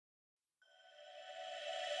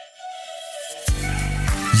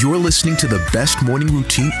You're listening to the Best Morning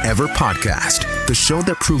Routine Ever podcast, the show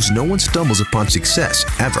that proves no one stumbles upon success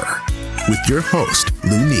ever. With your host,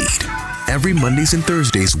 Lou Need. Every Mondays and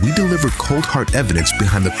Thursdays, we deliver cold hard evidence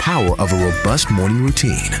behind the power of a robust morning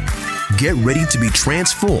routine. Get ready to be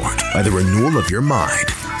transformed by the renewal of your mind.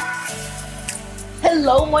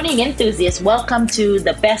 Hello, morning enthusiasts. Welcome to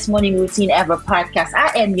the Best Morning Routine Ever podcast.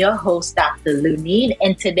 I am your host, Dr. Lou Need,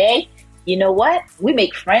 and today, you know what? We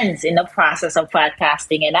make friends in the process of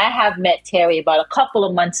podcasting, and I have met Terry about a couple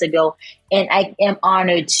of months ago, and I am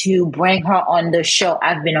honored to bring her on the show.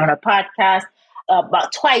 I've been on her podcast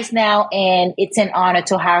about twice now, and it's an honor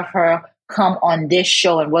to have her come on this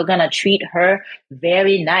show, and we're going to treat her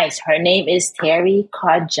very nice. Her name is Terry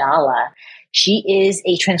Karjala. She is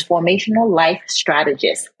a transformational life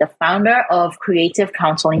strategist, the founder of Creative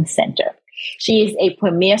Counseling Center. She is a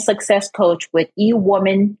premier success coach with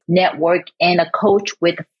eWoman Network and a coach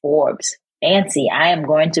with Forbes. Fancy. I am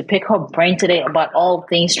going to pick her brain today about all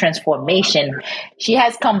things transformation. She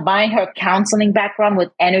has combined her counseling background with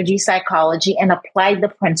energy psychology and applied the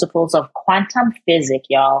principles of quantum physics,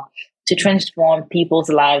 y'all, to transform people's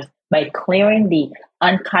lives by clearing the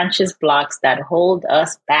unconscious blocks that hold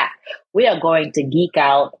us back. We are going to geek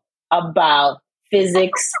out about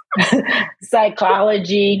physics,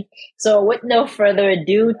 psychology. So with no further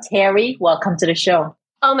ado, Terry, welcome to the show.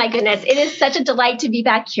 Oh my goodness. It is such a delight to be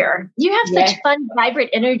back here. You have such fun, vibrant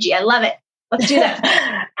energy. I love it. Let's do this.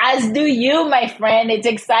 As do you, my friend. It's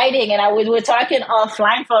exciting. And we were talking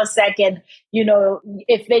offline for a second. You know,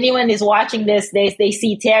 if anyone is watching this, they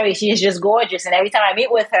see Terry. She is just gorgeous. And every time I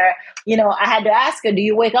meet with her, you know, I had to ask her, do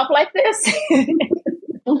you wake up like this?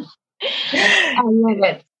 I love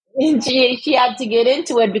it. And she had to get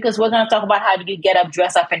into it because we're going to talk about how do you get up,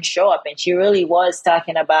 dress up, and show up. And she really was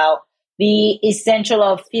talking about the essential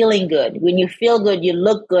of feeling good. When you feel good, you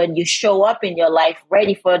look good, you show up in your life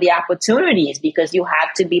ready for the opportunities because you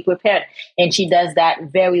have to be prepared. And she does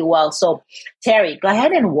that very well. So, Terry, go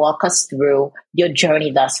ahead and walk us through your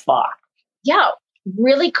journey thus far. Yeah.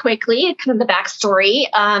 Really quickly, kind of the backstory.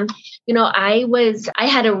 I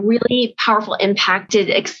had a really powerful impacted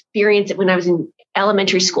experience when I was in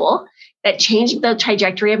elementary school that changed the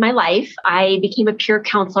trajectory of my life. I became a peer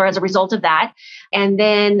counselor as a result of that. And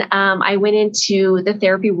then I went into the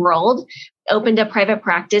therapy world, opened a private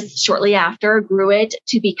practice shortly after, grew it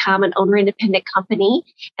to become an owner independent company.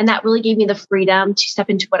 And that really gave me the freedom to step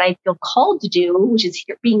into what I feel called to do, which is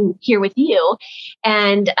being here with you.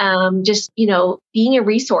 And being a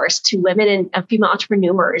resource to women and female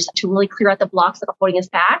entrepreneurs to really clear out the blocks that are holding us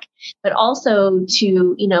back, but also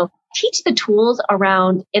to, teach the tools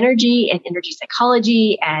around energy and energy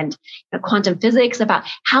psychology and quantum physics about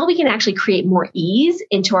how we can actually create more ease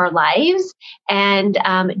into our lives and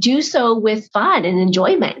do so with fun and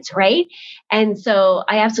enjoyment, right? And so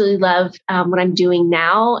I absolutely love what I'm doing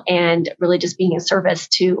now and really just being a service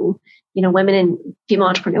to, women and female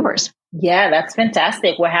entrepreneurs. Yeah, that's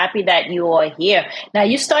fantastic. We're happy that you are here. Now,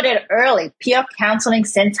 you started early, peer counseling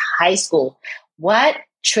since high school. What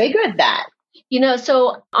triggered that?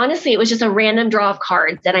 So honestly, it was just a random draw of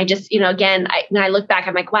cards. And I just, when I look back,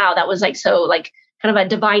 I'm like, wow, that was kind of a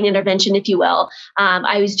divine intervention, if you will.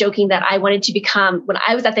 I was joking that I wanted to become, when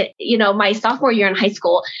I was at my sophomore year in high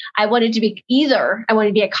school, I wanted to be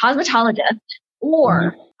a cosmetologist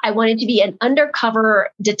or I wanted to be an undercover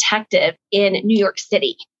detective in New York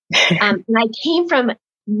City. And I came from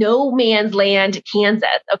no man's land, Kansas.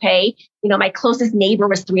 Okay. My closest neighbor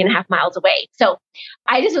was 3.5 miles away. So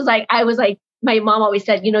I just was like, my mom always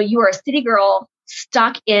said, you are a city girl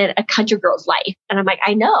stuck in a country girl's life. And I'm like,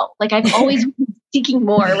 I know, I've always been seeking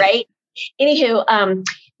more. Right. Anywho,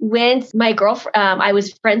 when my girlfriend, I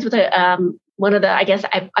was friends with one of the,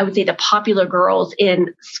 I would say the popular girls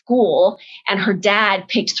in school, and her dad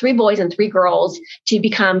picked 3 boys and 3 girls to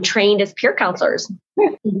become trained as peer counselors.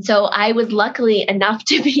 And so I was luckily enough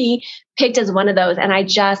to be picked as one of those. And I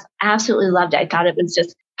just absolutely loved it. I thought it was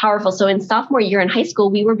just powerful. So in sophomore year in high school,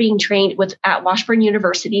 we were being trained at Washburn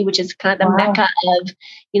University, which is kind of the mecca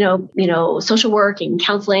of, social work and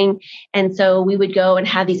counseling. And so we would go and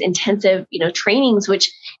have these intensive, trainings,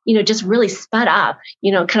 which, just really sped up,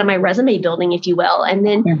 kind of my resume building, if you will. And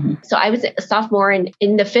then, so I was a sophomore and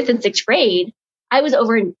in the 5th and 6th grade, I was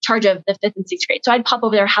over in charge of the 5th and 6th grade. So I'd pop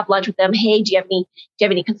over there, have lunch with them. Hey, do you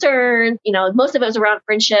have any concerns? Most of it was around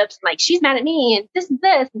friendships. Like, she's mad at me and this,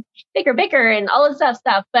 and bicker, and all this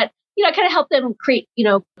stuff. But, I kind of help them create,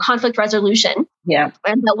 conflict resolution. Yeah.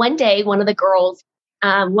 And but one day, one of the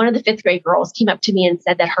 5th grade girls came up to me and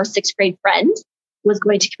said that her 6th grade friend was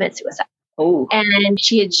going to commit suicide. Oh. And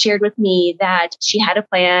she had shared with me that she had a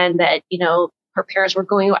plan that, her parents were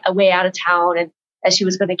going away out of town and that she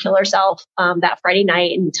was going to kill herself that Friday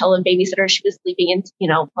night and tell the babysitter she was sleeping and,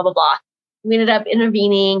 blah, blah, blah. We ended up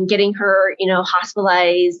intervening, getting her,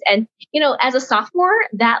 hospitalized. And, as a sophomore,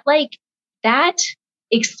 that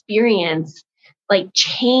experience,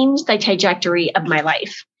 changed the trajectory of my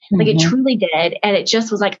life. Like it truly did. And it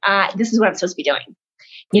just was like, this is what I'm supposed to be doing.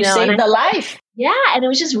 You saved a life. Yeah. And it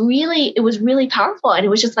was just it was really powerful. And it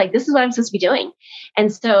was just like, this is what I'm supposed to be doing.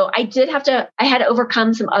 And so I had to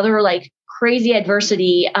overcome some other crazy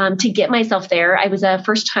adversity to get myself there. I was a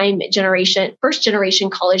first generation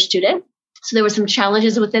college student. So there were some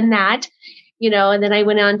challenges within that, and then I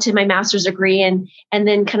went on to my master's degree and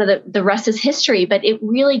then kind of the rest is history. But it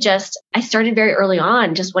really I started very early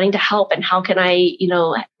on just wanting to help and how can I,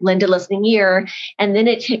 lend a listening ear. And then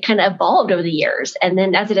it kind of evolved over the years. And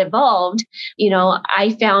then as it evolved,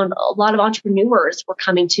 I found a lot of entrepreneurs were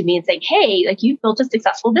coming to me and saying, hey, you've built a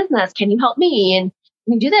successful business. Can you help me? And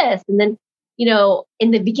can you do this? And then,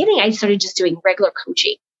 in the beginning, I started just doing regular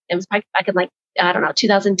coaching. It was back in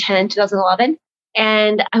 2010, 2011.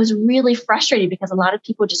 And I was really frustrated because a lot of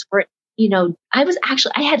people just weren't, I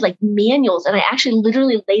had manuals and I actually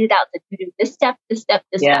literally laid it out that you do this step, this step,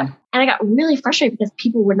 this step. And I got really frustrated because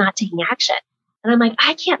people were not taking action. And I'm like,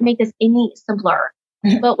 I can't make this any simpler.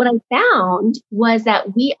 But what I found was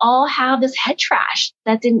that we all have this head trash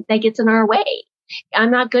that gets in our way.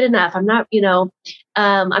 I'm not good enough. I'm not,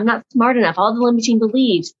 I'm not smart enough. All the limiting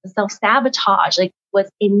beliefs, the self-sabotage, was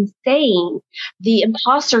insane. The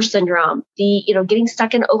imposter syndrome, the, getting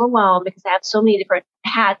stuck in overwhelm because I have so many different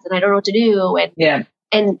hats and I don't know what to do.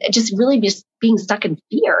 And just really just being stuck in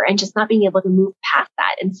fear and just not being able to move past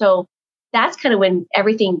that. And so that's kind of when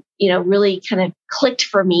everything, really kind of clicked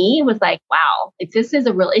for me with wow, this is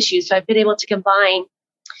a real issue. So I've been able to combine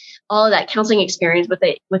all of that counseling experience with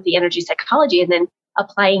the energy psychology and then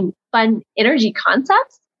applying fun energy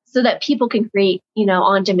concepts so that people can create,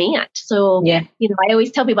 on demand. So, I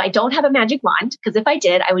always tell people I don't have a magic wand because if I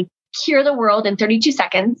did, I would cure the world in 32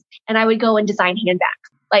 seconds and I would go and design handbags.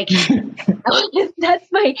 That's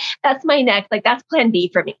my next, that's plan B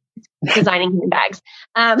for me, designing handbags.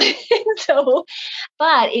 But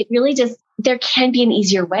it really there can be an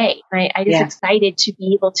easier way. Right? I just excited to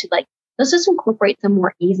be able to let's just incorporate some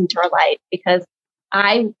more ease into our life because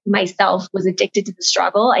I myself was addicted to the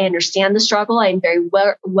struggle. I understand the struggle. I'm very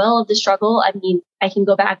well of the struggle. I mean, I can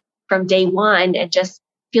go back from day one and just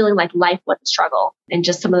feeling like life was a struggle and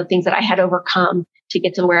just some of the things that I had overcome to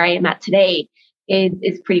get to where I am at today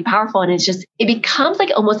is pretty powerful. And it becomes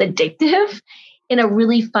almost addictive in a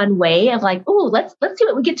really fun way of oh, let's see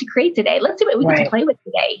what we get to create today. Let's see what we get to play with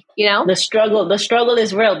today. The struggle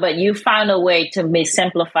is real, but you found a way to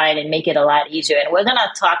simplify it and make it a lot easier. And we're going to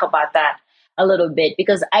talk about that a little bit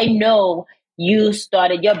because I know your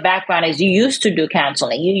background is you used to do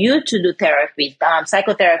counseling, you used to do therapy,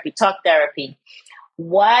 psychotherapy, talk therapy.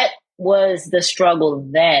 What was the struggle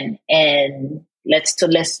then? And let's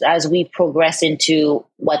as we progress into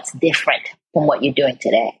what's different from what you're doing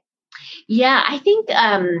today. Yeah, I think,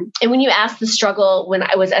 and when you ask the struggle when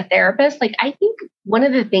I was a therapist, I think one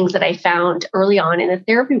of the things that I found early on in the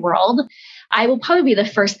therapy world, I will probably be the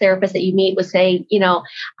first therapist that you meet would say,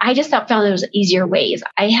 I just found there was easier ways.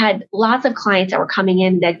 I had lots of clients that were coming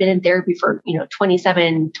in that had been in therapy for,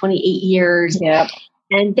 27, 28 years. Yeah.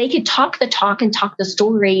 And they could talk the talk and talk the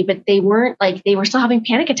story, but they weren't they were still having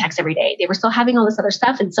panic attacks every day. They were still having all this other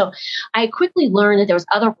stuff. And so I quickly learned that there was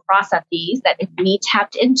other processes that if we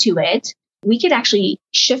tapped into it, we could actually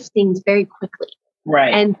shift things very quickly.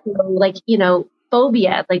 Right. And so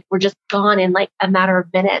phobia, we're just gone in a matter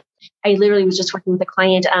of minutes. I literally was just working with a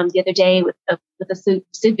client the other day with a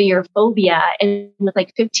severe phobia, and with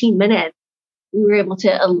 15 minutes, we were able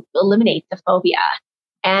to eliminate the phobia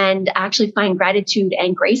and actually find gratitude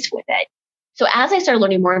and grace with it. So as I started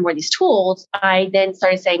learning more and more of these tools, I then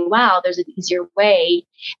started saying, wow, there's an easier way.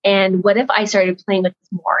 And what if I started playing with this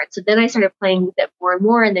more? And so then I started playing with it more and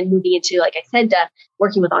more, and then moving into, like I said,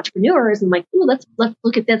 working with entrepreneurs. And ooh, let's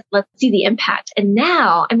look at this. Let's see the impact. And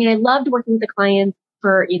now, I loved working with the clients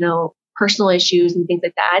for, personal issues and things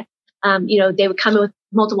like that. They would come in with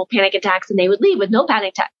multiple panic attacks and they would leave with no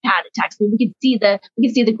panic attacks. We could see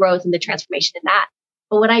the growth and the transformation in that.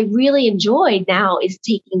 But what I really enjoyed now is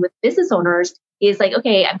taking with business owners is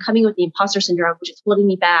okay, I'm coming with the imposter syndrome, which is holding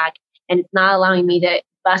me back and it's not allowing me to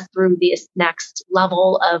bust through this next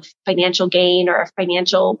level of financial gain or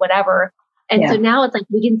financial whatever. And so now it's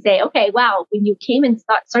we can say, okay, wow, when you came and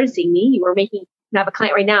started seeing me, you were making, I have a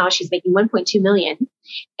client right now, she's making 1.2 million.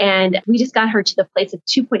 And we just got her to the place of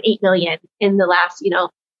 2.8 million in the last,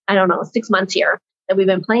 6 months here that we've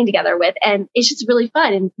been playing together with. And it's just really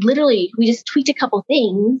fun. And literally we just tweaked a couple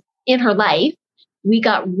things in her life we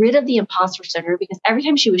got rid of the imposter syndrome because every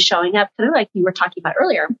time she was showing up, kind of like you were talking about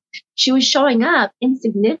earlier, she was showing up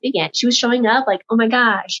insignificant. She was showing up like, oh my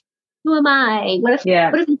gosh, who am I? What if they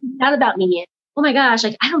find out about me? Oh my gosh,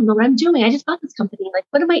 like, I don't know what I'm doing. I just bought this company. Like,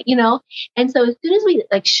 what am I, And so as soon as we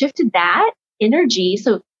like shifted that energy,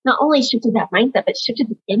 so not only shifted that mindset, but shifted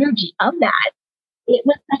the energy of that, it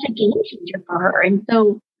was such a game changer for her. And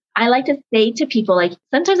so I like to say to people, like,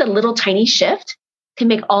 sometimes a little tiny shift can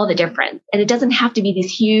make all the difference. And it doesn't have to be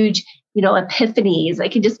these huge, epiphanies.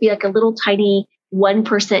 It can just be like a little tiny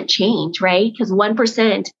 1% change, right? Because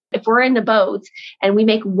 1%, if we're in the boat and we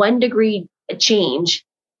make 1 degree change,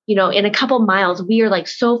 in a couple miles, we are like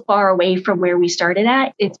so far away from where we started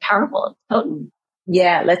at. It's powerful. It's potent.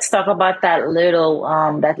 Yeah, let's talk about that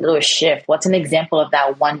little shift. What's an example of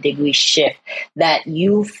that 1 degree shift that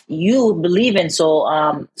you believe in so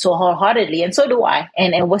wholeheartedly, and so do I.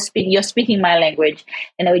 And you're speaking my language,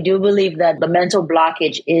 and I do believe that the mental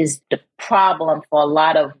blockage is the problem for a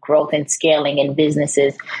lot of growth and scaling in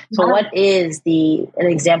businesses. So, what is an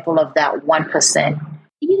example of that 1%?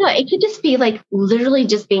 It could just be like literally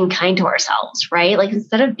just being kind to ourselves, right? Like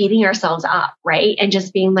instead of beating ourselves up, right? And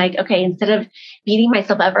just being like, okay, instead of beating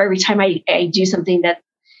myself up every time I do something that,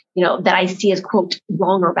 that I see as quote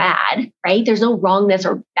wrong or bad, right? There's no wrongness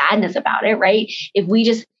or badness about it, right? If we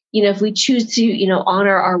just, if we choose to,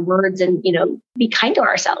 honor our words and, be kind to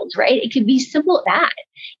ourselves, right? It could be simple as that.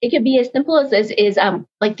 It could be as simple as this is,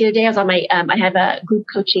 like the other day I was on my, I have a group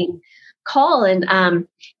coaching call and,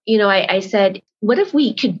 I said, what if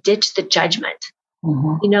we could ditch the judgment,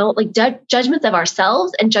 like judgments of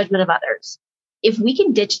ourselves and judgment of others? If we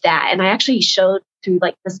can ditch that, and I actually showed through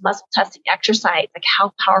like this muscle testing exercise, like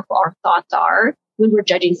how powerful our thoughts are when we're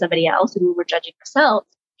judging somebody else and when we're judging ourselves.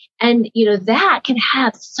 And, that can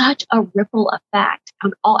have such a ripple effect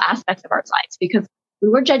on all aspects of our lives, because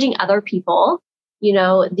when we're judging other people,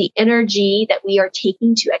 the energy that we are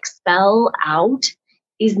taking to expel out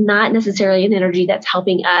is not necessarily an energy that's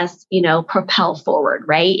helping us, propel forward,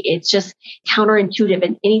 right? It's just counterintuitive,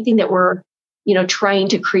 and anything that we're, trying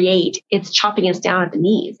to create, it's chopping us down at the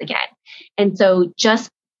knees again. And so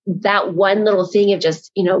just that one little thing of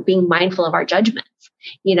just, being mindful of our judgments,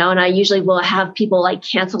 and I usually will have people like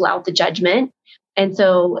cancel out the judgment. And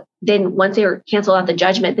so then once they cancel out the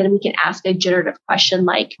judgment, then we can ask a generative question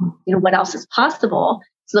like, what else is possible?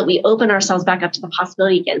 So that we open ourselves back up to the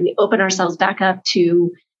possibility again. We open ourselves back up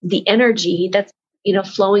to the energy that's,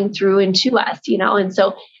 flowing through into us, and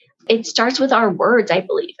so it starts with our words, I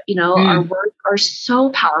believe, our words are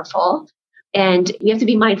so powerful, and we have to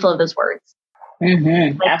be mindful of those words.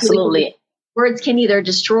 Mm-hmm. Like, absolutely. Words can either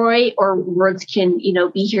destroy or words can,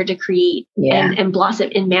 be here to create and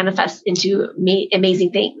blossom and manifest into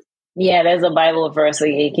amazing things. Yeah, there's a Bible verse.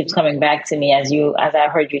 It keeps coming back to me as I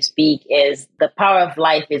heard you speak, is the power of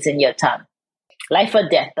life is in your tongue. Life or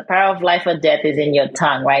death. The power of life or death is in your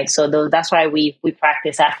tongue, right? So that's why we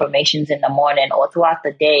practice affirmations in the morning or throughout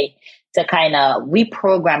the day to kind of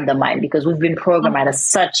reprogram the mind, because we've been programmed at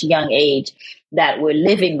such young age that we're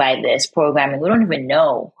living by this programming. We don't even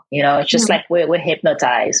know, it's just like we're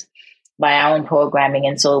hypnotized by our own programming.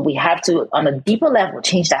 And so we have to, on a deeper level,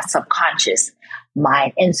 change that subconscious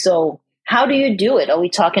mind. And so how do you do it? Are we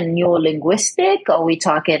talking neurolinguistic? Are we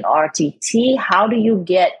talking RTT? How do you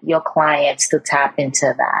get your clients to tap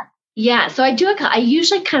into that? Yeah, so I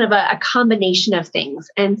usually kind of a combination of things.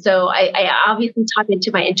 And so I obviously tap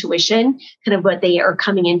into my intuition, kind of what they are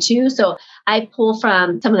coming into. So I pull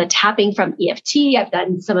from some of the tapping from EFT. I've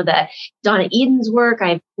done some of the Donna Eden's work.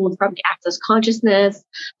 I've pulled from Access Consciousness,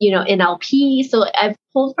 NLP. So I've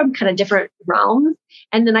pulled from kind of different realms.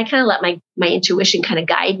 And then I kind of let my intuition kind of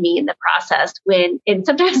guide me in the process and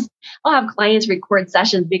sometimes I'll have clients record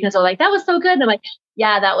sessions because they're like, that was so good. And I'm like,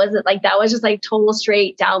 yeah, that wasn't like, that was just like total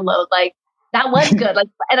straight download. Like that was good. Like,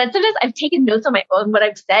 and sometimes I've taken notes on my own, what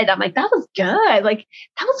I've said. I'm like, that was good. Like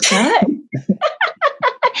that was good.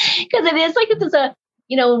 Cause it is like, it's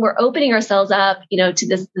when we're opening ourselves up, to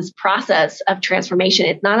this process of transformation,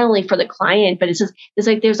 it's not only for the client, but it's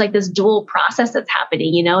there's like this dual process that's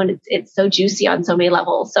happening, and it's so juicy on so many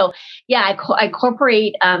levels. So yeah, I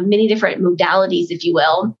incorporate many different modalities, if you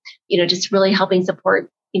will, just really helping support,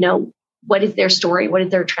 what is their story? What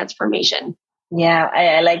is their transformation? Yeah,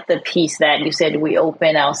 I like the piece that you said, we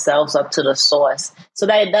open ourselves up to the source so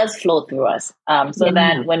that it does flow through us.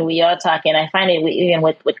 That when we are talking, I find it even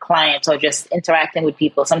with clients or just interacting with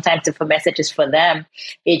people, sometimes if a message is for them,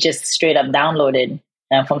 it just straight up downloaded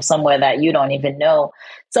from somewhere that you don't even know.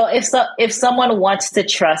 So if someone wants to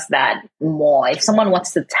trust that more, if someone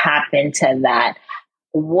wants to tap into that,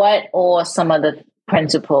 what are some of the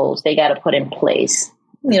principles they got to put in place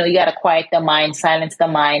you got to quiet the mind, silence the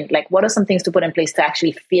mind. Like, what are some things to put in place to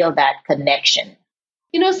actually feel that connection?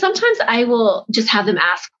 Sometimes I will just have them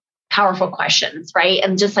ask powerful questions, right?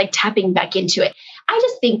 And just like tapping back into it. I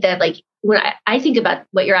just think that like when I think about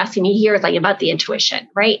what you're asking me here is like about the intuition,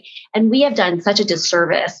 right? And we have done such a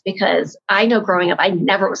disservice because I know growing up, I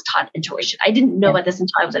never was taught intuition. I didn't know about this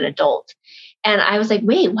until I was an adult. And I was like,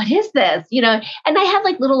 wait, what is this? And I had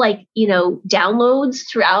like little downloads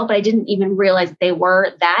throughout, but I didn't even realize they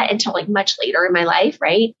were that until like much later in my life.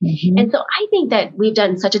 Right. Mm-hmm. And so I think that we've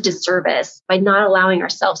done such a disservice by not allowing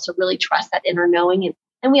ourselves to really trust that inner knowing.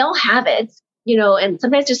 And we all have it, and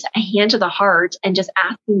sometimes just a hand to the heart and just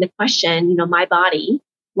asking the question, my body,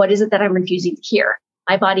 what is it that I'm refusing to hear?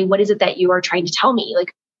 My body, what is it that you are trying to tell me?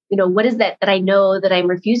 Like, what is that I know that I'm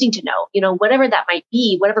refusing to know? Whatever that might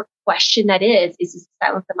be, whatever question that is to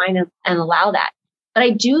silence the mind and allow that. But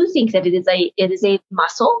I do think that it is a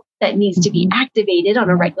muscle that needs to be activated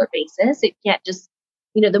on a regular basis. It can't just,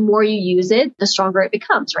 the more you use it, the stronger it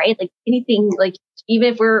becomes, right? Like anything, like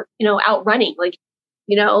even if we're, out running, like,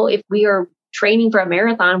 if we are training for a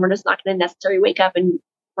marathon, we're just not going to necessarily wake up and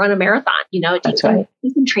run a marathon. It takes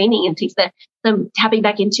some training and takes some tapping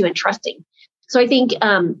back into and trusting. So I think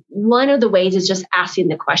one of the ways is just asking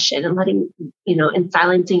the question and letting, and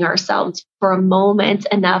silencing ourselves for a moment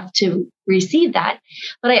enough to receive that.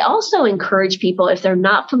 But I also encourage people, if they're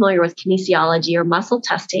not familiar with kinesiology or muscle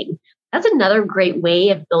testing, that's another great way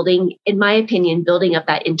of building, in my opinion, building up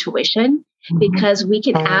that intuition, because we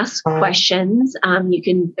can ask questions.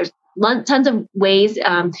 There's tons of ways,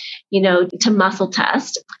 to muscle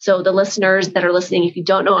test. So the listeners that are listening, if you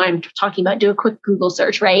don't know what I'm talking about, do a quick Google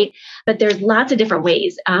search, right? But there's lots of different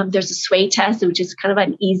ways. There's a sway test, which is kind of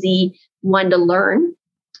an easy one to learn.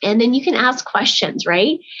 And then you can ask questions,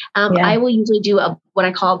 right? I will usually do what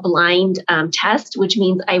I call a blind test, which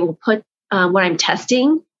means I will put what I'm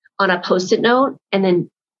testing on a Post-it note and then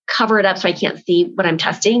cover it up so I can't see what I'm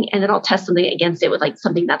testing. And then I'll test something against it with like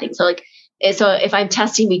something, nothing. So if I'm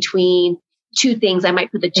testing between two things, I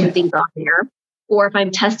might put the two things on there. Or if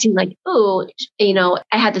I'm testing like, I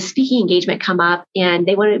had the speaking engagement come up and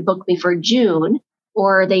they wanted to book me for June,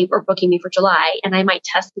 or they were booking me for July, and I might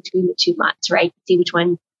test between the 2 months, right? See which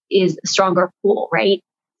one is a stronger pool, right?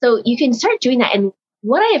 So you can start doing that. And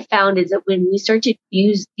what I have found is that when we start to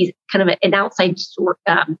use these kind of an outside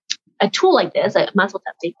a tool like this, like muscle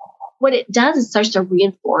testing, what it does is starts to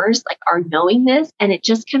reinforce like our knowingness, and it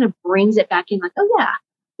just kind of brings it back in like, oh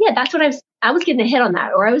yeah, that's what I was getting a hit on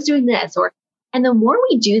that, or I was doing this, and the more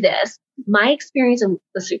we do this, my experience and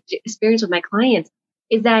the experience with my clients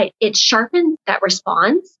is that it sharpens that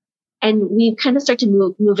response, and we kind of start to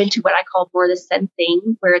move into what I call more the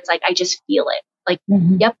sensing, where it's like, I just feel it. Like,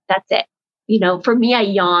 yep, that's it. For me, I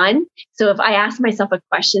yawn. So if I ask myself a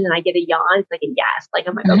question and I get a yawn, it's like a yes. Like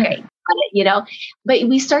I'm like, okay, got it, But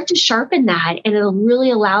we start to sharpen that, and it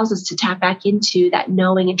really allows us to tap back into that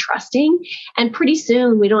knowing and trusting. And pretty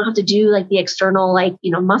soon we don't have to do like the external,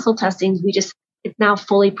 muscle testings. It's now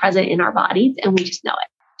fully present in our bodies, and we just know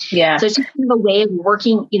it. Yeah. So it's just kind of a way of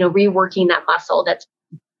working, reworking that muscle that's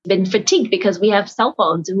been fatigued because we have cell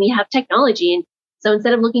phones and we have technology. And so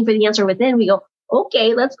instead of looking for the answer within, we go,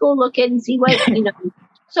 okay, let's go look at and see what,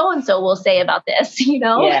 so-and-so will say about this,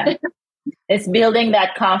 Yeah. It's building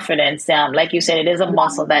that confidence. Like you said, it is a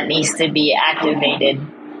muscle that needs to be activated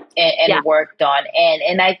and worked on.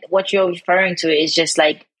 And what you're referring to is just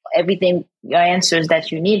like everything, your answers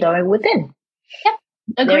that you need are within. Yep.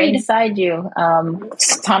 Agreed. They're inside you.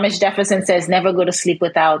 Thomas Jefferson says, never go to sleep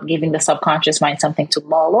without giving the subconscious mind something to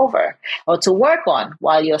mull over or to work on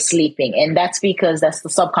while you're sleeping. And that's because that's the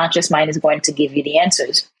subconscious mind is going to give you the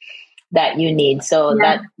answers that you need. So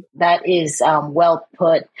that is well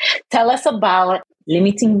put. Tell us about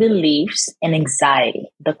limiting beliefs and anxiety,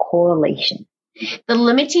 the correlation. The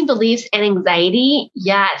limiting beliefs and anxiety.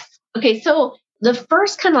 Yes. Okay. So the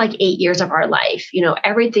first kind of like 8 years of our life,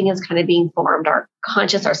 everything is kind of being formed, our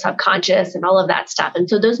conscious, our subconscious, and all of that stuff. And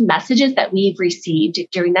so those messages that we've received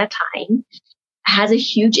during that time has a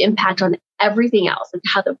huge impact on everything else, like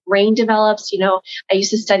how the brain develops. I used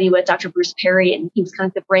to study with Dr. Bruce Perry, and he was kind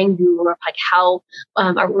of the brain guru of like how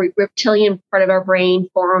our reptilian part of our brain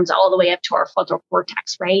forms all the way up to our frontal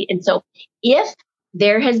cortex, right? And so if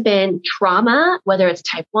there has been trauma, whether it's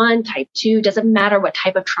type 1, type 2, doesn't matter what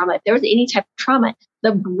type of trauma. If there was any type of trauma,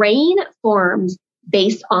 the brain forms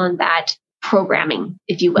based on that programming,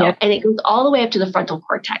 if you will. Yep. And it goes all the way up to the frontal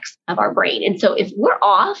cortex of our brain. And so if we're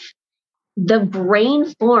off, the brain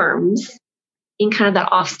forms in kind of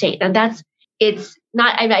that off state. And it's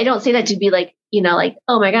not, I don't say that to be like, like,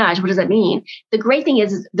 oh my gosh, what does that mean? The great thing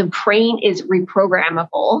is the brain is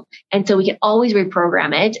reprogrammable. And so we can always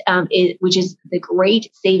reprogram it, which is the great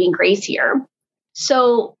saving grace here.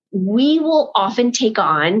 So we will often take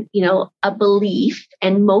on, a belief.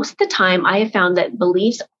 And most of the time I have found that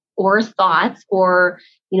beliefs or thoughts or,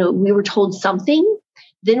 we were told something,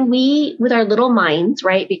 then we, with our little minds,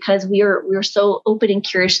 right? Because we're so open and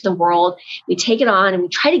curious to the world, we take it on and we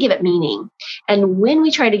try to give it meaning. And when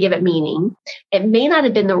we try to give it meaning, it may not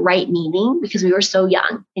have been the right meaning because we were so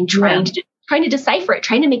young and trying to decipher it,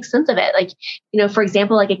 trying to make sense of it. Like, for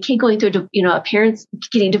example, like a kid going through, a parent's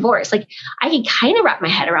getting divorced. Like I can kind of wrap my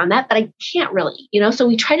head around that, but I can't really, so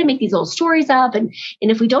we try to make these little stories up. And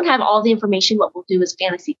if we don't have all the information, what we'll do is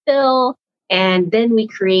fantasy fill. And then we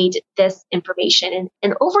create this information.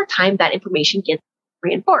 And over time, that information gets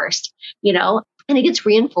reinforced, and it gets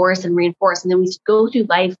reinforced and reinforced. And then we go through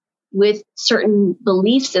life with certain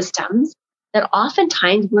belief systems that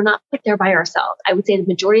oftentimes we're not put there by ourselves. I would say the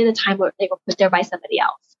majority of the time they were put there by somebody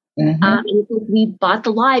else. Mm-hmm. And we bought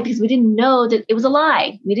the lie because we didn't know that it was a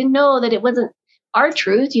lie. We didn't know that it wasn't our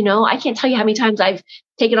truth. I can't tell you how many times I've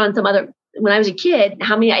taken on when I was a kid,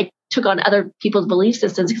 how many I took on other people's belief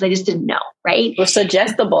systems because I just didn't know, right? We're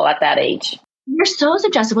suggestible at that age. You're so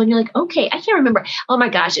suggestible and you're like, okay, I can't remember. Oh my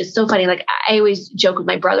gosh, it's so funny. Like I always joke with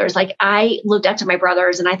my brothers. Like I looked up to my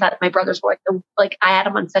brothers and I thought my brothers were like I had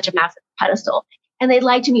them on such a massive pedestal. And they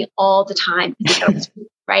lied to me all the time.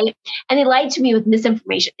 Right? And they lied to me with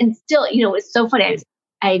misinformation. And still, it's so funny.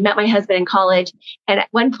 I met my husband in college and at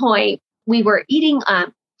one point we were eating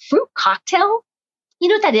fruit cocktail. You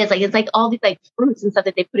know what that is? Like, it's like all these like fruits and stuff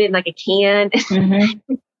that they put in like a can,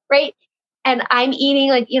 mm-hmm. Right? And I'm eating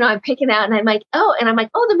like, I'm picking out and I'm like, oh,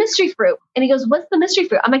 the mystery fruit. And he goes, what's the mystery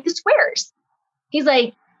fruit? I'm like, the squares. He's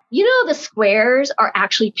like, the squares are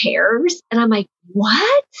actually pears. And I'm like,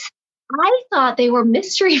 what? I thought they were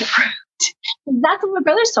mystery fruit. That's what my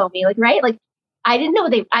brothers told me. Like, right? Like, I didn't know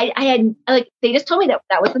I had like, they just told me that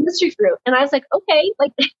was the mystery fruit. And I was like, okay,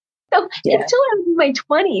 like, so until I was in my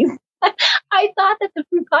 20s. I thought that the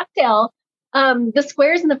fruit cocktail, the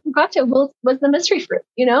squares in the fruit cocktail was the mystery fruit.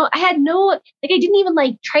 I had I didn't even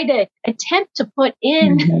like try to attempt to put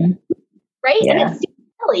in, mm-hmm. Right? Yeah. And it seems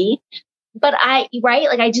silly, but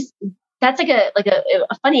that's like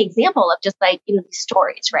a funny example of just like, these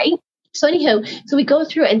stories, right? So anyhow, so we go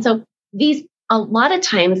through, and so a lot of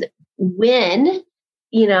times when,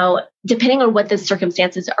 depending on what the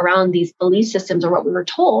circumstances around these belief systems or what we were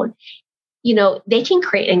told, they can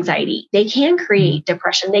create anxiety, they can create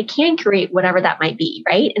depression, they can create whatever that might be,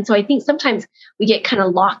 right? And so I think sometimes we get kind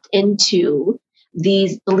of locked into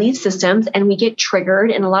these belief systems and we get triggered.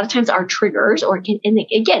 And a lot of times our triggers, and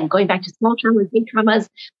again, going back to small traumas, big traumas,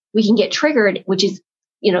 we can get triggered, which is,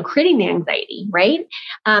 creating the anxiety, right?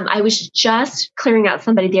 I was just clearing out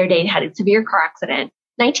somebody the other day who had a severe car accident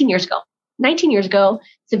 19 years ago,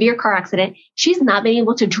 severe car accident. She's not been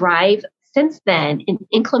able to drive since then in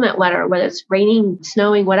inclement weather, whether it's raining,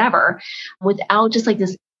 snowing, whatever, without just like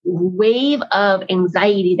this wave of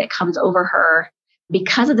anxiety that comes over her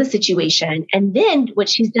because of the situation. And then what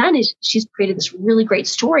she's done is she's created this really great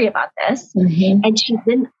story about this. Mm-hmm. And she's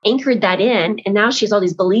then anchored that in. And now she has all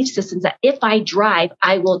these belief systems that if I drive,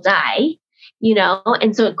 I will die,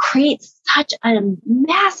 and so it creates such a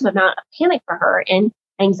massive amount of panic for her and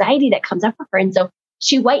anxiety that comes up for her. And so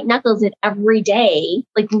she white knuckles it every day,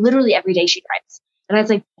 like literally every day she drives. And I was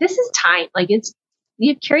like, this is time. Like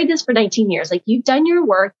you've carried this for 19 years. Like you've done your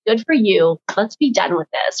work. Good for you. Let's be done with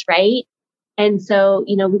this. Right. And so,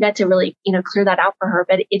 we got to really, clear that out for her.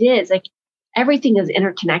 But it is like everything is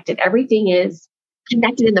interconnected. Everything is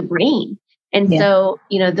connected in the brain. And so,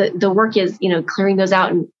 the work is, clearing those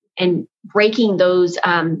out and breaking those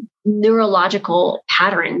neurological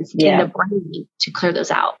patterns in the brain to clear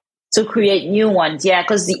those out. To create new ones. Yeah,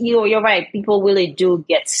 because you're right. People really do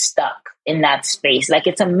get stuck in that space. Like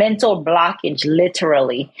it's a mental blockage,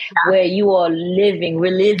 literally, where you are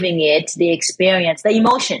reliving it, the experience, the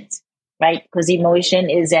emotions, right? Because emotion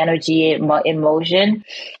is energy, emotion.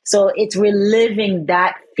 So it's reliving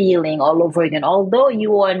that feeling all over again. Although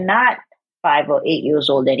you are not 5 or 8 years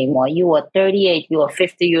old anymore. You are 38, you are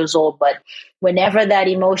 50 years old, but whenever that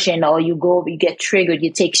emotion or you get triggered,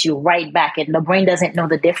 it takes you right back and the brain doesn't know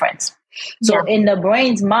the difference. So in the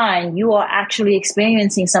brain's mind, you are actually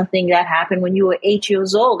experiencing something that happened when you were 8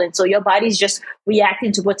 years old. And so your body's just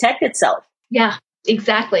reacting to protect itself. Yeah,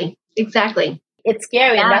 exactly. It's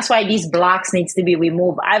scary. And that's why these blocks needs to be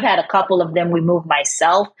removed. I've had a couple of them removed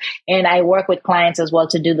myself, and I work with clients as well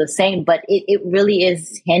to do the same, but it really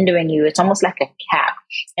is hindering you. It's almost like a cap.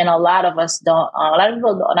 And a lot of people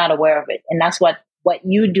are not aware of it. And that's what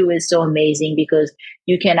you do is so amazing, because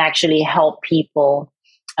you can actually help people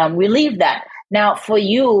relieve that. Now, for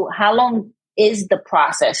you, how long is the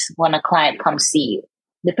process when a client comes see you,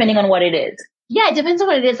 depending on what it is? Yeah, it depends on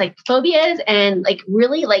what it is, like phobias and like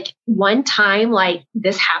really like one time like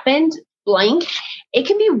this happened, blank, it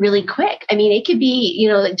can be really quick. I mean, it could be,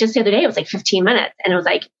 like just the other day, it was like 15 minutes and it was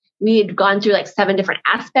like, we had gone through like 7 different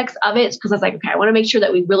aspects of it because I was like, okay, I want to make sure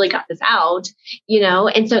that we really got this out,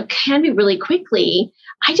 and so it can be really quickly.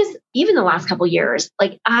 Even the last couple of years,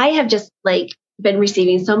 like I have just like been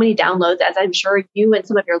receiving so many downloads, as I'm sure you and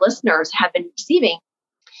some of your listeners have been receiving.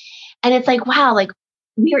 And it's like, wow, like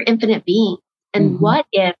we are infinite beings. And what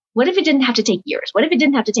if it didn't have to take years? What if it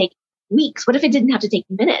didn't have to take weeks? What if it didn't have to take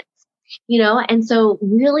minutes? And so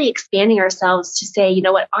really expanding ourselves to say, you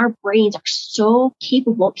know what, our brains are so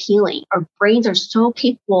capable of healing. Our brains are so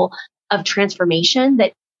capable of transformation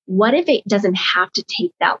that what if it doesn't have to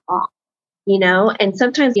take that long? And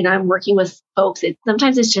sometimes, I'm working with folks,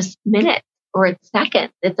 sometimes it's just minutes or it's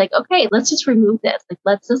seconds. It's like, okay, let's just remove this.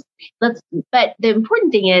 Like, but the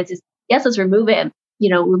important thing is yes, let's remove it.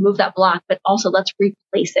 Remove that block, but also let's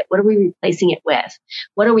replace it. What are we replacing it with?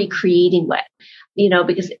 What are we creating with?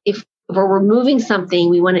 Because if we're removing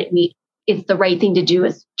something, it's the right thing to do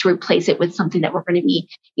is to replace it with something that we're going to be,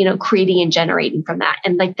 creating and generating from that.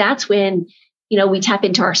 And like, that's when, we tap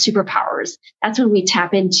into our superpowers. That's when we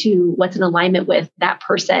tap into what's in alignment with that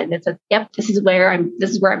person that says, yep, this is where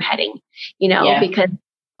I'm heading, because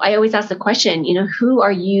I always ask the question, who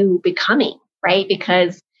are you becoming? Right?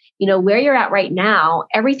 Because where you're at right now,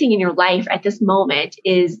 everything in your life at this moment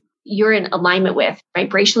is you're in alignment with,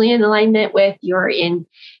 vibrationally in alignment with, you're in,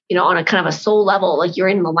 on a kind of a soul level, like you're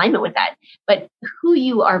in alignment with that. But who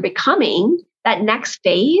you are becoming, that next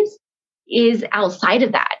phase is outside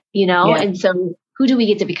of that, And so who do we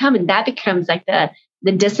get to become? And that becomes like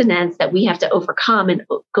the dissonance that we have to overcome and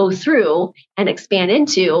go through and expand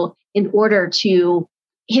into in order to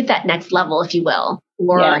hit that next level, if you will,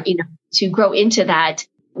 or, to grow into that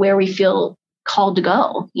where we feel called to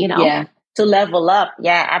go, Yeah, to level up.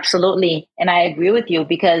 Yeah, absolutely. And I agree with you,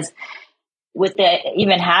 because with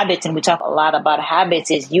even habits, and we talk a lot about habits,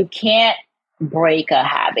 is you can't break a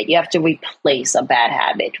habit. You have to replace a bad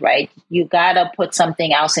habit, right? You got to put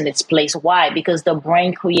something else in its place. Why? Because the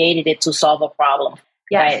brain created it to solve a problem.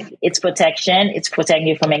 Yes. Right? It's protection. It's protecting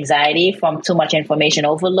you from anxiety, from too much information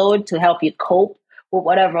overload, to help you cope with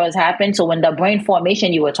whatever has happened. So when the brain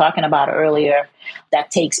formation you were talking about earlier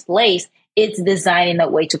that takes place, it's designed in a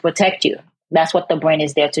way to protect you. That's what the brain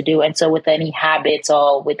is there to do. And so with any habits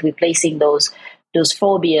or with replacing those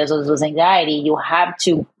phobias or those anxiety, you have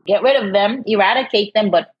to get rid of them, eradicate them,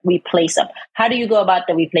 but replace them. How do you go about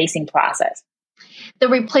the replacing process? The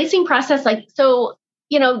replacing process, based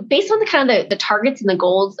on the kind of the targets and the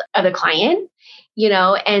goals of the client,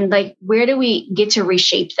 and like, where do we get to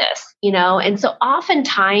reshape this, And so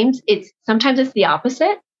oftentimes sometimes it's the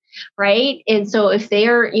opposite, right? And so if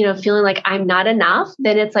they're, feeling like I'm not enough,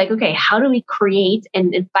 then it's like, okay, how do we create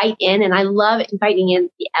and invite in? And I love inviting in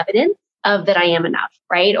the evidence of that I am enough,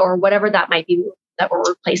 right? Or whatever that might be that we're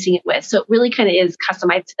replacing it with. So it really kind of is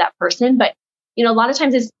customized to that person. But, a lot of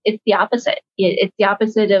times it's the opposite. It's the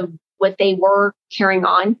opposite of what they were carrying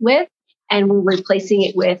on with, and we're replacing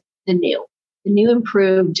it with the new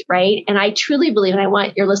improved, right? And I truly believe, and I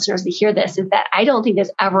want your listeners to hear this, is that I don't think there's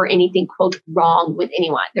ever anything, quote, wrong with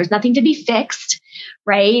anyone. There's nothing to be fixed,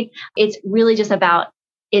 right? It's really just about,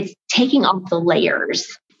 it's taking off the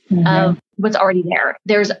layers of what's already there.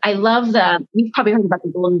 You've probably heard about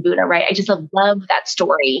the Golden Buddha, right? I just love that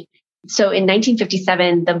story. So in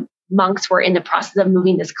 1957, the monks were in the process of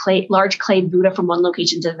moving this large clay Buddha from one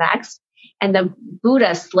location to the next. And the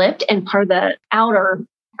Buddha slipped and part of the outer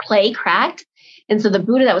clay cracked. And so the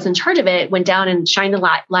Buddha that was in charge of it went down and shined a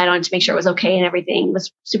light on it to make sure it was okay and everything,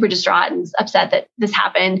 was super distraught and upset that this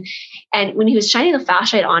happened. And when he was shining the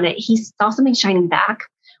flashlight on it, he saw something shining back.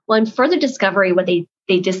 Well, in further discovery, what they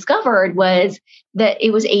discovered was that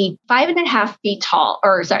it was a 5.5 feet tall,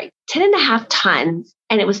 10.5 tons.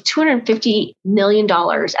 And it was $250 million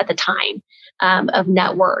at the time of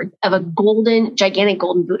net worth of a gigantic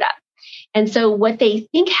golden Buddha. And so what they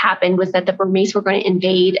think happened was that the Burmese were going to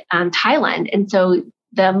invade Thailand. And so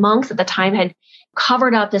the monks at the time had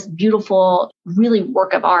covered up this beautiful, really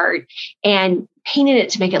work of art and painted it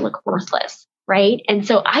to make it look worthless, right? And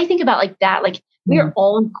so I think about like that, like we are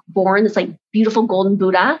all born this like beautiful golden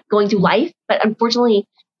Buddha going through life, but unfortunately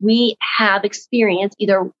we have experienced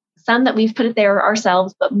either some that we've put it there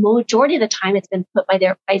ourselves, but majority of the time it's been put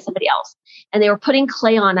by somebody else. And they were putting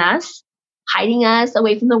clay on us, hiding us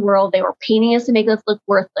away from the world. They were painting us to make us look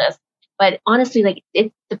worthless. But honestly, like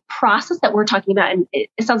the process that we're talking about, and it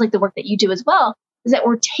sounds like the work that you do as well, is that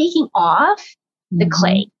we're taking off the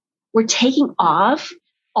clay. We're taking off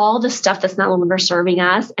all the stuff that's no longer serving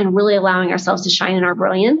us and really allowing ourselves to shine in our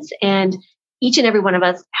brilliance. And each and every one of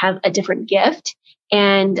us have a different gift.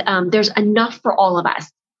 And there's enough for all of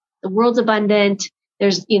us. The world's abundant.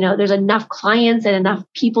 There's enough clients and enough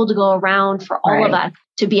people to go around for all of us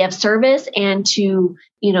to be of service and to,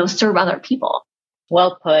 serve other people.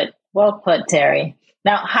 Well put, Terry.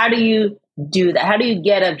 Now, how do you do that? How do you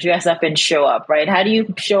get up, dress up, and show up, right? How do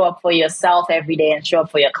you show up for yourself every day and show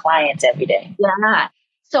up for your clients every day? Yeah.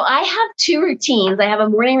 So I have two routines. I have a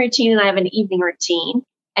morning routine and I have an evening routine.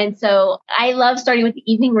 And so I love starting with the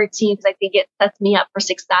evening routine because I think it sets me up for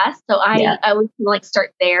success. So I would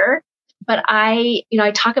start there. But I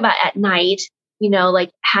talk about at night,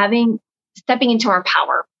 stepping into our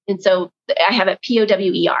power. And so I have it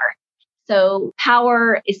POWER. So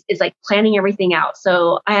power is like planning everything out.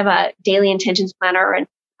 So I have a daily intentions planner and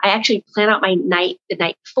I actually plan out the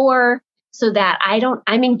night before so that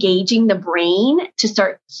I'm engaging the brain to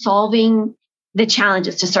start solving the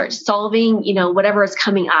challenges, to start solving, whatever is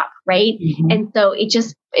coming up. Right. Mm-hmm. And so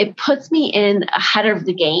it puts me in ahead of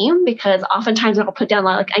the game because oftentimes I'll put down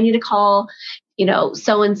I need to call,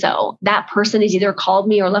 so-and-so. That person has either called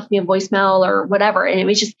me or left me a voicemail or whatever. And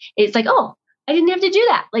it's like, oh, I didn't have to do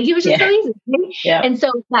that. It was just so easy. Yeah. And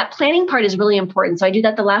so that planning part is really important. So I do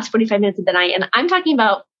that the last 45 minutes of the night. And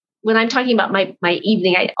when I'm talking about my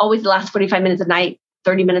evening, I always the last 45 minutes of the night,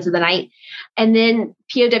 30 minutes of the night. And then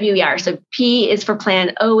POWER. So P is for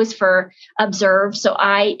plan, O is for observe. So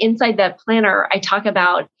inside the planner, I talk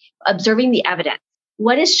about observing the evidence.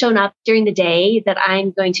 What has shown up during the day that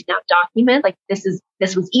I'm going to now document? This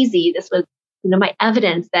was easy. This was, my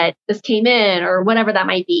evidence that this came in or whatever that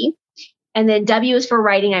might be. And then W is for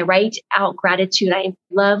writing. I write out gratitude. I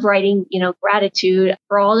love writing, gratitude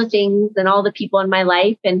for all the things and all the people in my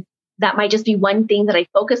life. And that might just be one thing that I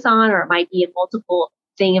focus on, or it might be a multiple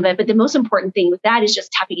thing of it. But the most important thing with that is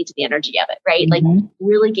just tapping into the energy of it, right? Mm-hmm.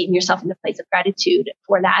 Really getting yourself in the place of gratitude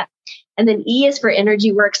for that. And then E is for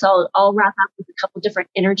energy work. So I'll wrap up with a couple different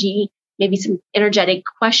maybe some energetic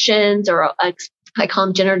questions, or I call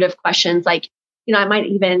them generative questions. I might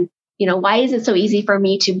even, why is it so easy for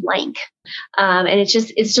me to blank? And it's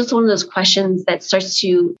just one of those questions that starts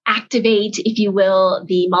to activate, if you will,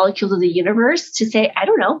 the molecules of the universe to say, I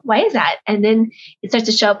don't know, why is that? And then it starts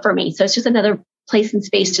to show up for me. So it's just another place and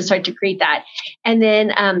space to start to create that. And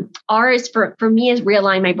then R is for me is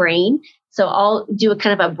realign my brain. So I'll do a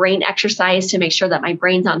kind of a brain exercise to make sure that my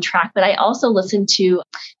brain's on track. But I also listen to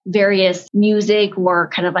various music or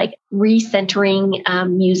kind of recentering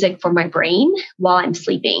music for my brain while I'm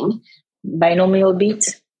sleeping. Binaural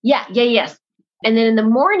beats? Yes. And then in the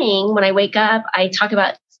morning when I wake up, I talk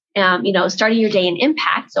about, starting your day in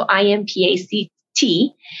impact. So IMPACT.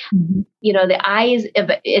 Mm-hmm. The I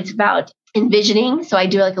it's about envisioning. So I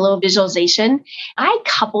do a little visualization. I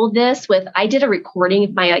coupled this with, I did a recording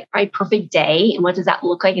of my perfect day and what does that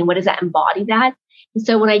look like and what does that embody that. And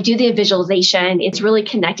so when I do the visualization, it's really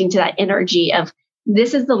connecting to that energy of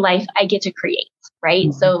this is the life I get to create, right?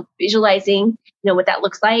 Mm-hmm. So visualizing, what that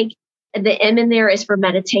looks like. And the M in there is for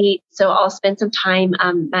meditate. So I'll spend some time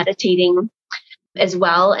meditating as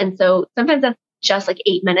well. And so sometimes that's just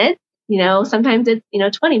 8 minutes, sometimes it's,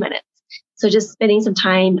 20 minutes. So just spending some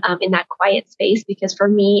time in that quiet space, because for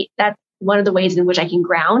me, that's one of the ways in which I can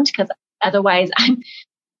ground, because otherwise I'm,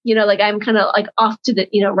 I'm kind of off to the,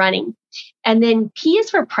 running. And then P is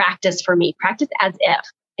for practice for me, practice as if.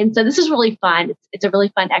 And so this is really fun. It's a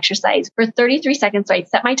really fun exercise for 33 seconds. So I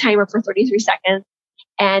set my timer for 33 seconds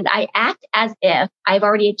and I act as if I've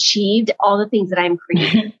already achieved all the things that I'm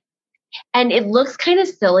creating. And it looks kind of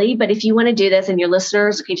silly, but if you want to do this and your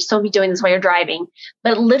listeners, okay, just don't be doing this while you're driving,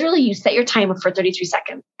 but literally you set your timer for 33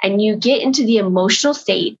 seconds and you get into the emotional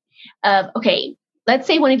state of, okay, let's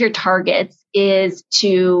say one of your targets is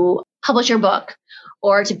to publish your book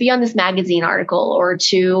or to be on this magazine article or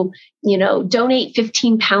to, donate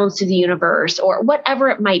 15 pounds to the universe or whatever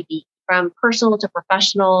it might be, from personal to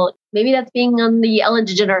professional. Maybe that's being on the Ellen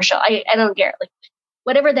DeGeneres show. I don't care.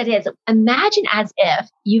 Whatever that is, imagine as if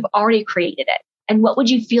you've already created it. And what would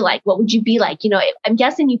you feel like? What would you be like? I'm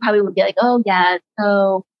guessing you probably would be like, oh yeah,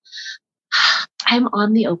 so I'm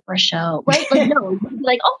on the Oprah show, right? No, you'd be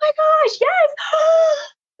like, oh my gosh, yes.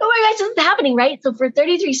 Oh my gosh, is happening, right? So for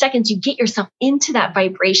 33 seconds, you get yourself into that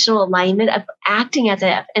vibrational alignment of acting as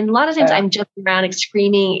if. And a lot of times I'm jumping around,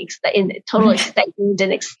 screaming in total excitement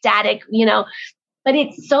and ecstatic, but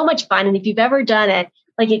it's so much fun. And if you've ever done it,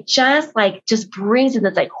 like it just brings in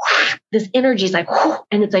this like, whoosh, this energy is like, whoosh,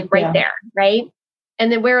 and it's like right there, right?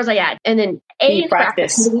 And then where was I at? And then A is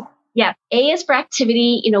practice. Yeah. A is for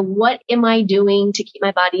activity. What am I doing to keep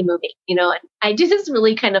my body moving? And I do this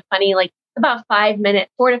really kind of funny, like about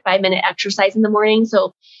 4 to 5 minute exercise in the morning.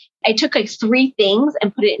 So I took like 3 things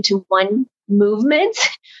and put it into one movement.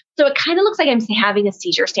 So it kind of looks like I'm having a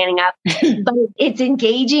seizure standing up, but it's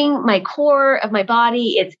engaging my core of my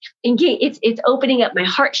body. It's opening up my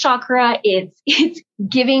heart chakra. It's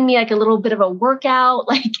giving me like a little bit of a workout.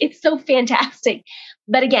 Like it's so fantastic.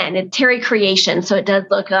 But again, it's Terry creation. So it does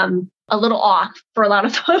look a little off for a lot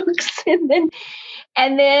of folks.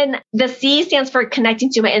 And then the C stands for connecting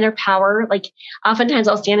to my inner power. Like oftentimes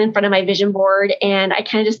I'll stand in front of my vision board and I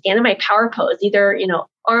kind of just stand in my power pose, either,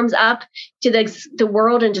 arms up to the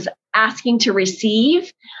world and just asking to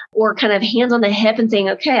receive, or kind of hands on the hip and saying,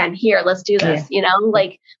 okay, I'm here. Let's do this.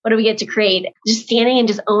 Like what do we get to create? Just standing and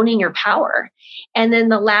just owning your power. And then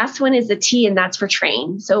the last one is the T, and that's for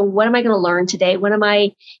train. So what am I going to learn today?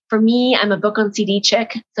 For me, I'm a book on CD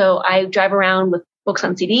chick. So I drive around with books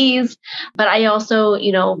on CDs, but I also,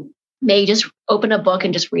 may just open a book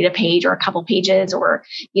and just read a page or a couple pages, or,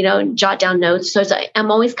 jot down notes. So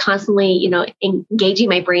I'm always constantly, engaging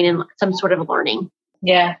my brain in some sort of learning.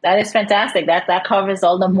 Yeah, that is fantastic. That covers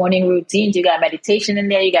all the morning routines. You got meditation in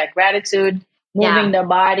there. You got gratitude, moving the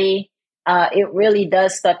body. It really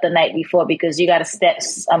does start the night before, because you got to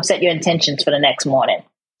set your intentions for the next morning.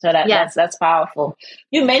 So that's powerful.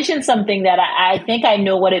 You mentioned something that I think I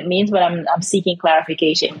know what it means, but I'm seeking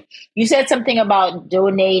clarification. You said something about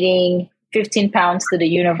donating 15 pounds to the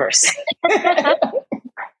universe.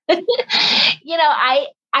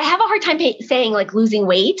 I have a hard time saying like losing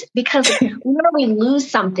weight, because whenever we lose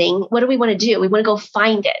something, what do we want to do? We want to go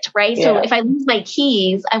find it, right? Yeah. So if I lose my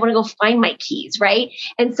keys, I want to go find my keys, right?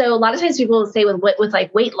 And so a lot of times people will say with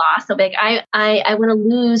like weight loss, they'll be like, I want to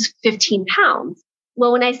lose 15 pounds.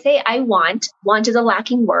 Well, when I say I want is a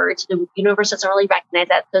lacking word. So the universe doesn't really recognize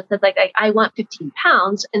that. So it says like I want 15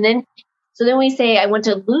 pounds. And then we say I want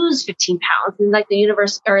to lose 15 pounds. And like the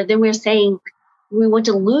universe, or then we're saying we want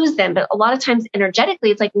to lose them. But a lot of times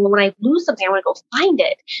energetically, it's like, well, when I lose something, I want to go find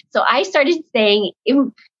it. So I started saying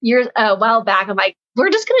a while back, I'm like, we're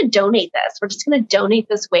just going to donate this. We're just going to donate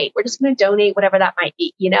this weight. We're just going to donate whatever that might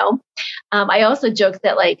be, I also joked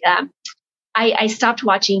that like I stopped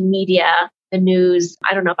watching media, the news,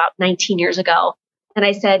 I don't know, about 19 years ago. And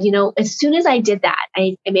I said, as soon as I did that,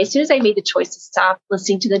 as soon as I made the choice to stop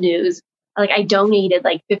listening to the news, like I donated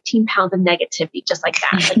like 15 pounds of negativity, just like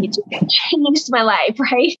that. Like it just changed my life,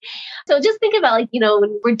 right? So just think about like,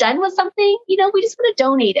 when we're done with something, we just want to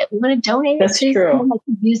donate it. We want to donate it. That's true. Like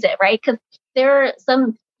to use it, right? Because there are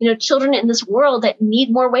some, children in this world that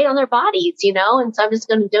need more weight on their bodies, and so I'm just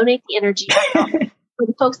going to donate the energy for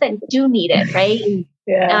the folks that do need it, right?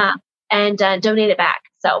 And donate it back.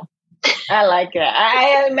 So I like it.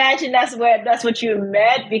 I imagine that's what you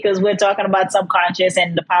meant, because we're talking about subconscious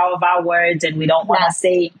and the power of our words, and we don't want to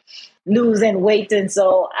say losing weight. And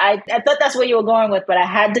so I thought that's where you were going with, but I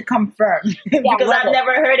had to confirm because I've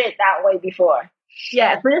never heard it that way before.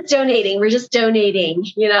 Yeah, we're just donating.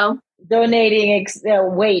 Donating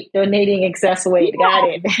weight, donating excess weight. Yeah. Got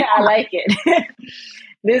it. I like it.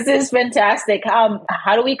 This is fantastic.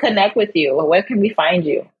 How do we connect with you? Where can we find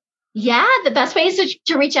you? Yeah, the best way is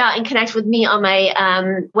to reach out and connect with me on my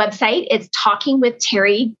website. It's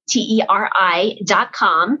talkingwithterry,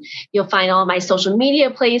 TERI.com. You'll find all my social media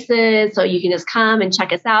places, so you can just come and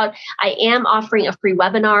check us out. I am offering a free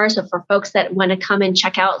webinar. So for folks that want to come and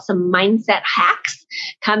check out some mindset hacks,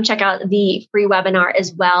 come check out the free webinar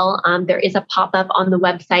as well. There is a pop-up on the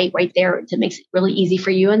website right there that makes it really easy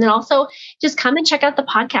for you. And then also just come and check out the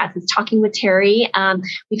podcast. It's Talking with Terry.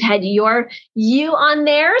 We've had you on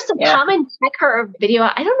there. So come and check her video.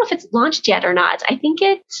 I don't know if it's launched yet or not. I think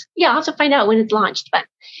I'll have to find out when it's launched, but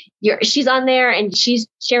she's on there and she's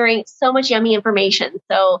sharing so much yummy information.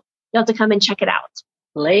 So you'll have to come and check it out.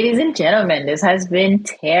 Ladies and gentlemen, this has been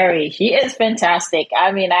Terry. She is fantastic.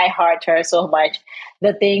 I mean, I heart her so much.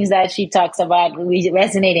 The things that she talks about really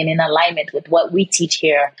resonating in alignment with what we teach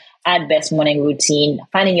here at Best Morning Routine,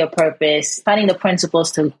 finding your purpose, finding the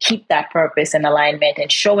principles to keep that purpose in alignment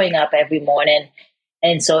and showing up every morning.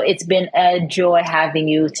 And so it's been a joy having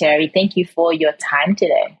you, Terry. Thank you for your time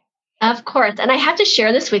today. Of course. And I have to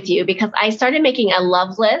share this with you because I started making a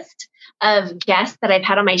love list of guests that I've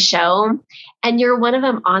had on my show, and you're one of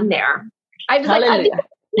them on there. I was like,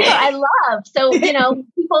 I love. So,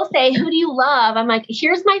 people say, who do you love? I'm like,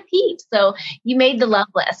 here's my peeps. So you made the love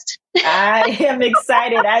list. I am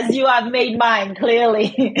excited, as you have made mine,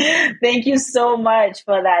 clearly. Thank you so much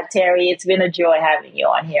for that, Terry. It's been a joy having you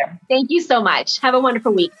on here. Thank you so much. Have a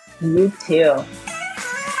wonderful week. You too.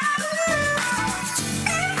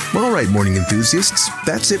 All right, morning enthusiasts,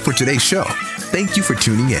 that's it for today's show. Thank you for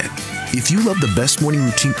tuning in. If you love the Best Morning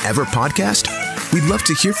Routine Ever podcast, we'd love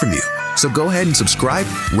to hear from you. So go ahead and subscribe,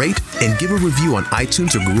 rate, and give a review on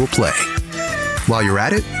iTunes or Google Play. While you're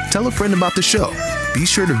at it, tell a friend about the show. Be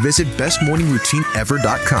sure to visit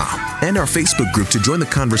bestmorningroutineever.com and our Facebook group to join the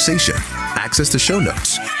conversation, access the show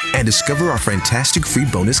notes, and discover our fantastic free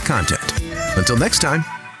bonus content. Until next time.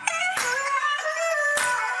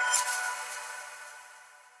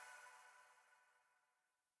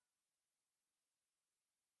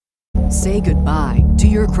 Say goodbye to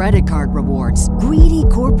your credit card rewards. Greedy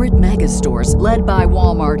corporate mega stores, led by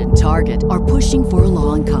Walmart and Target, are pushing for a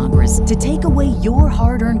law in Congress to take away your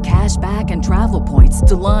hard-earned cash back and travel points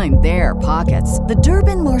to line their pockets. The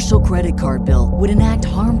Durbin-Marshall credit card bill would enact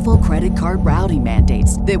harmful credit card routing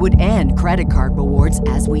mandates that would end credit card rewards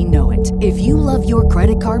as we know it. If you love your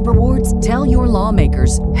credit card rewards, tell your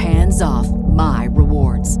lawmakers, hands off my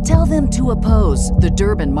rewards. Tell them to oppose the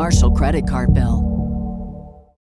Durbin-Marshall credit card bill.